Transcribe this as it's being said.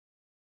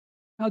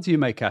How do you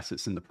make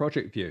assets in the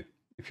project view?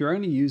 If you're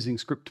only using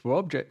scriptable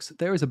objects,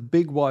 there is a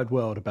big wide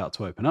world about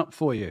to open up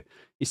for you.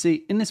 You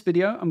see, in this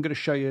video, I'm going to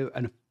show you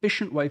an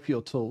efficient way for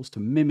your tools to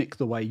mimic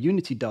the way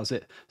Unity does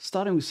it,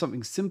 starting with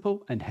something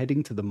simple and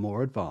heading to the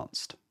more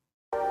advanced.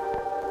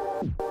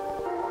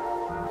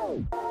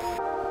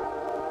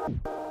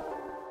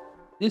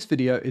 This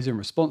video is in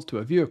response to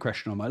a viewer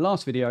question on my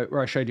last video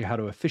where I showed you how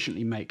to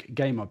efficiently make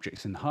game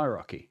objects in the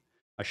hierarchy.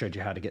 I showed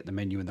you how to get the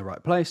menu in the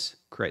right place,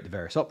 create the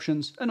various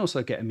options, and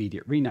also get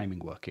immediate renaming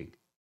working.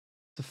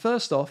 So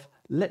first off,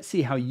 let's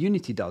see how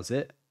Unity does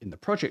it in the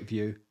project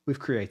view with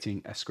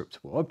creating a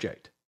scriptable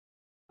object.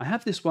 I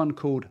have this one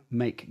called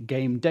Make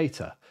Game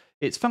Data.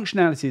 Its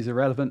functionality is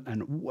irrelevant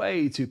and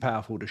way too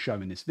powerful to show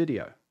in this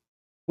video.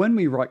 When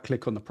we right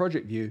click on the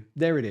project view,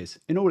 there it is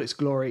in all its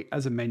glory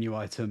as a menu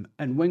item,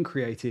 and when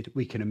created,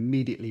 we can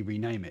immediately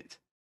rename it.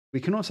 We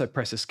can also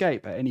press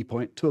escape at any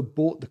point to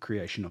abort the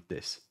creation of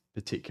this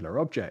particular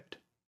object.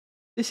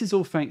 This is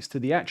all thanks to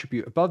the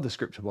attribute above the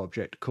scriptable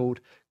object called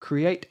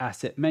Create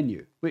Asset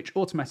Menu, which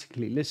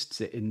automatically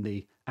lists it in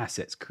the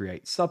Assets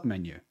Create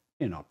submenu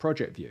in our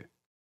project view.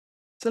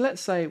 So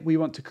let's say we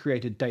want to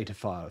create a data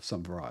file of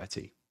some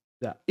variety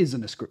that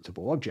isn't a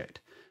scriptable object.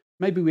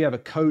 Maybe we have a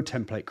code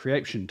template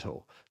creation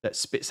tool that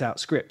spits out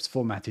scripts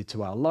formatted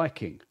to our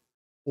liking.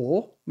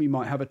 Or we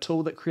might have a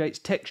tool that creates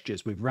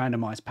textures with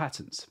randomized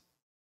patterns.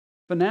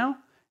 For now,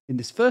 in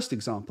this first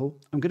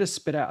example, I'm going to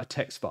spit out a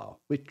text file,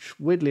 which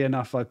weirdly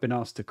enough, I've been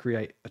asked to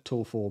create a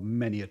tool for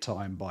many a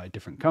time by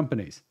different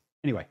companies.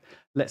 Anyway,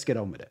 let's get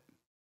on with it.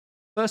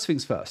 First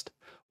things first,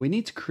 we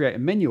need to create a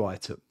menu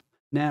item.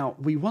 Now,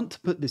 we want to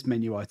put this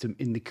menu item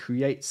in the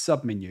Create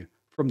submenu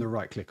from the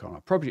right click on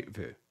our project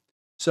view.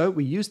 So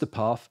we use the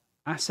path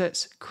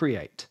Assets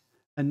Create,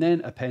 and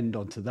then append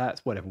onto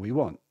that whatever we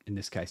want, in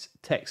this case,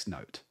 text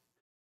note.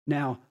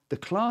 Now, the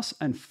class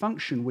and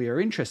function we are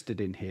interested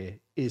in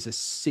here is a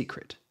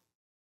secret.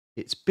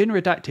 It's been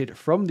redacted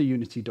from the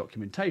Unity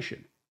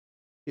documentation.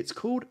 It's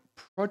called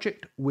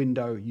Project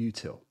Window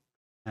Util,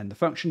 and the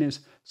function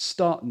is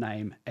start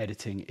name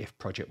editing if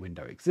project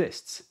window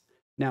exists.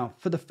 Now,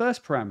 for the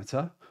first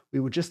parameter, we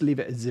will just leave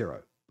it as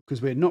 0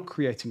 because we're not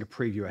creating a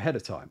preview ahead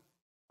of time.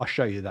 I'll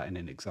show you that in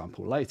an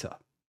example later.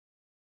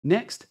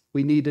 Next,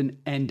 we need an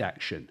end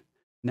action.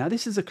 Now,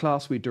 this is a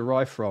class we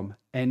derive from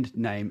end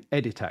name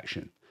edit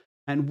action,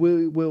 and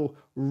we will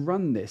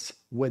run this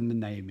when the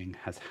naming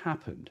has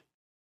happened.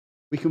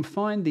 We can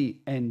find the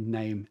end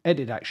name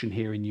edit action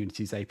here in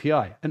Unity's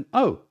API. And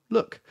oh,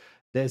 look,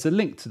 there's a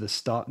link to the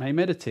start name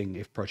editing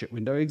if project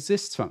window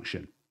exists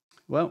function.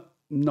 Well,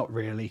 not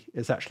really.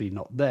 It's actually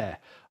not there.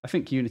 I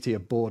think Unity are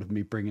bored of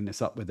me bringing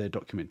this up with their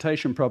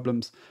documentation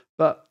problems,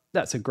 but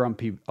that's a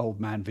grumpy old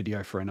man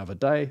video for another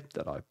day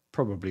that I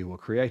probably will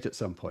create at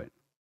some point.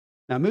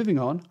 Now, moving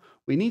on,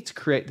 we need to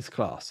create this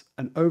class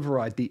and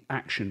override the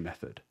action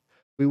method.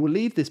 We will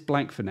leave this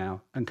blank for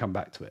now and come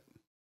back to it.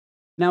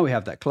 Now we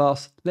have that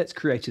class, let's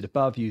create it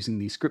above using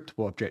the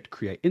scriptable object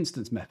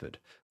createInstance method,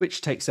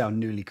 which takes our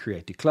newly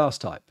created class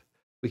type.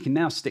 We can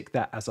now stick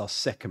that as our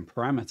second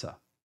parameter.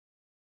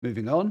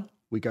 Moving on,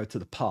 we go to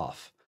the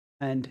path.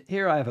 And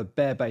here I have a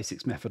bare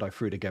basics method I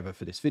threw together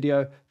for this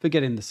video for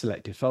getting the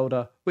selected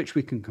folder, which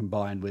we can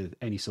combine with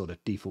any sort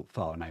of default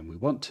file name we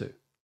want to.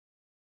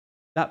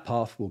 That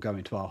path will go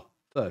into our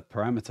third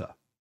parameter.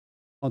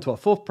 Onto our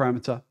fourth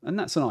parameter, and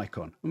that's an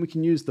icon, and we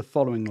can use the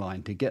following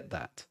line to get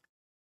that.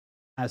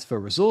 As for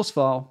resource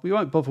file, we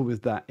won't bother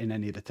with that in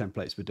any of the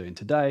templates we're doing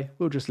today,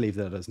 we'll just leave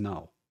that as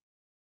null.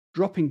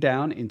 Dropping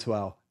down into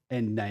our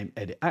end name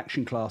edit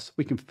action class,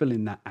 we can fill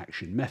in that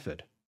action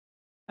method.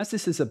 As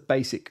this is a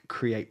basic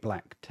create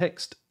blank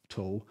text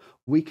tool,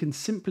 we can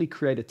simply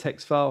create a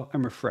text file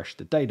and refresh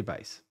the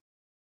database.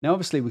 Now,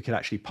 obviously, we could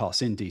actually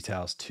pass in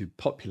details to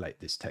populate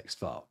this text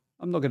file.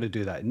 I'm not going to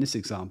do that in this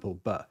example,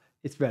 but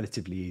it's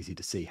relatively easy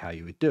to see how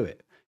you would do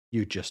it.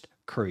 You just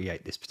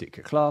create this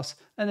particular class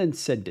and then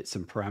send it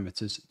some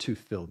parameters to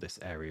fill this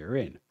area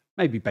in,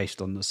 maybe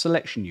based on the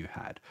selection you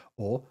had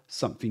or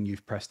something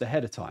you've pressed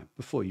ahead of time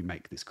before you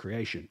make this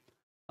creation.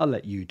 I'll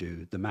let you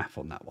do the math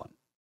on that one.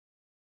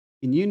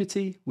 In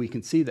Unity, we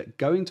can see that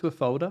going to a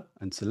folder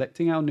and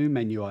selecting our new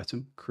menu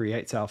item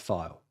creates our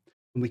file,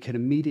 and we can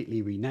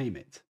immediately rename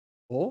it.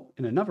 Or,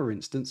 in another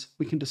instance,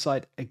 we can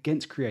decide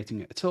against creating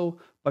it at all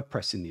by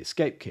pressing the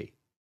escape key.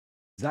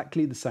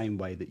 Exactly the same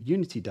way that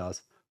Unity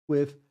does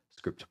with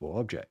scriptable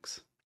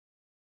objects.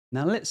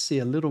 Now let's see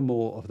a little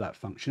more of that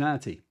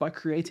functionality by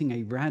creating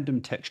a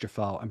random texture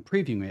file and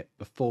previewing it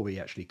before we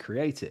actually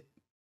create it.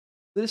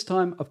 This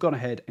time I've gone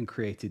ahead and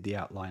created the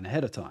outline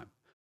ahead of time.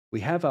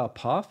 We have our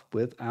path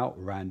with our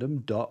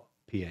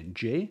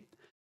random.png,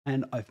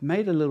 and I've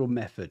made a little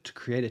method to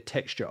create a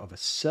texture of a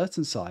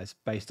certain size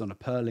based on a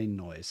Perlin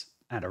noise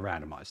and a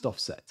randomized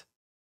offset.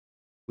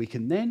 We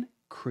can then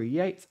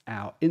create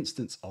our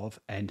instance of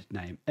end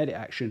name edit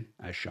action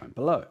as shown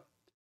below.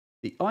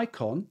 The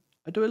icon,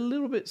 I do a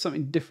little bit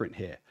something different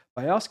here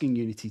by asking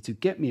Unity to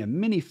get me a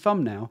mini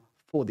thumbnail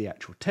for the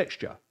actual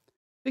texture.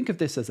 Think of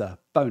this as a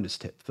bonus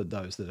tip for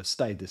those that have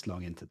stayed this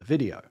long into the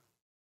video.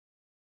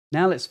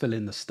 Now let's fill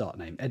in the start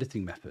name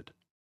editing method.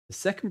 The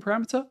second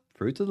parameter,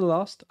 through to the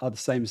last, are the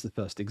same as the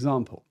first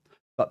example.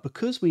 But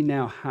because we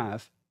now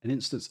have an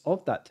instance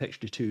of that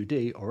texture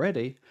 2D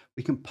already,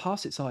 we can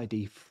pass its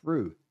ID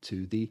through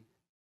to the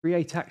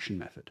create action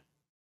method.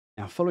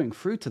 Now, following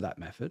through to that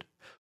method,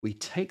 we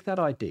take that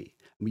ID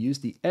and we use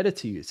the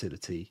editor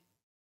utility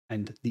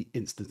and the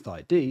instance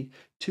ID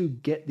to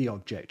get the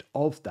object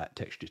of that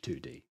texture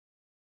 2D.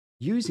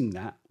 Using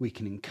that, we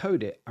can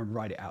encode it and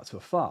write it out to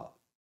a file,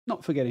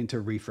 not forgetting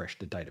to refresh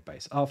the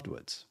database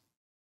afterwards.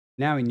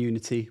 Now in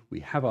Unity,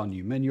 we have our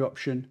new menu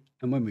option,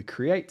 and when we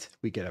create,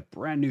 we get a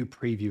brand new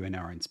preview in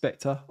our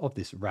inspector of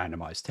this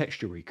randomized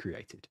texture we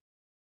created.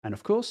 And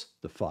of course,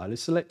 the file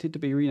is selected to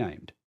be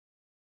renamed.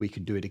 We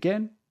can do it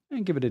again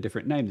and give it a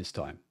different name this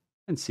time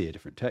and see a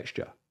different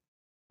texture.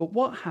 But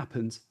what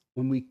happens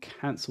when we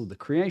cancel the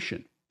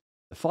creation?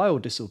 The file will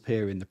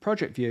disappear in the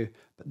project view,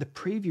 but the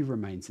preview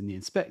remains in the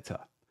inspector.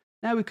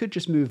 Now we could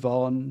just move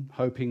on,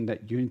 hoping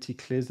that Unity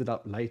clears it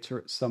up later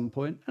at some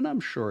point, and I'm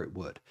sure it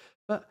would,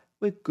 but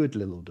we're good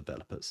little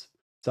developers.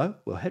 So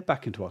we'll head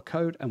back into our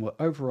code and we'll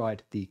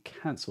override the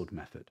cancelled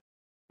method.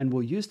 And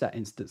we'll use that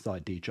instance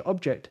ID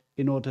object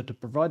in order to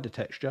provide the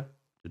texture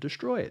to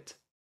destroy it.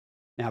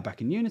 Now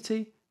back in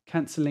Unity,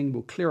 cancelling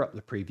will clear up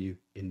the preview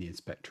in the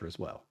inspector as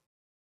well.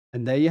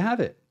 And there you have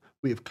it.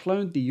 We have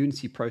cloned the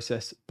Unity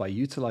process by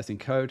utilizing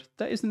code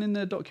that isn't in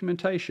their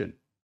documentation.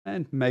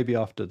 And maybe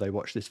after they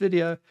watch this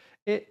video,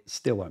 it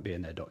still won't be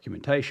in their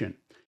documentation.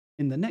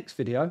 In the next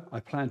video, I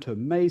plan to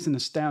amaze and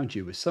astound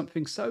you with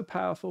something so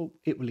powerful,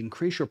 it will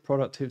increase your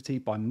productivity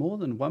by more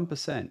than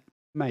 1%,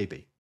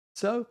 maybe.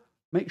 So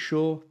make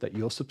sure that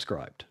you're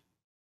subscribed.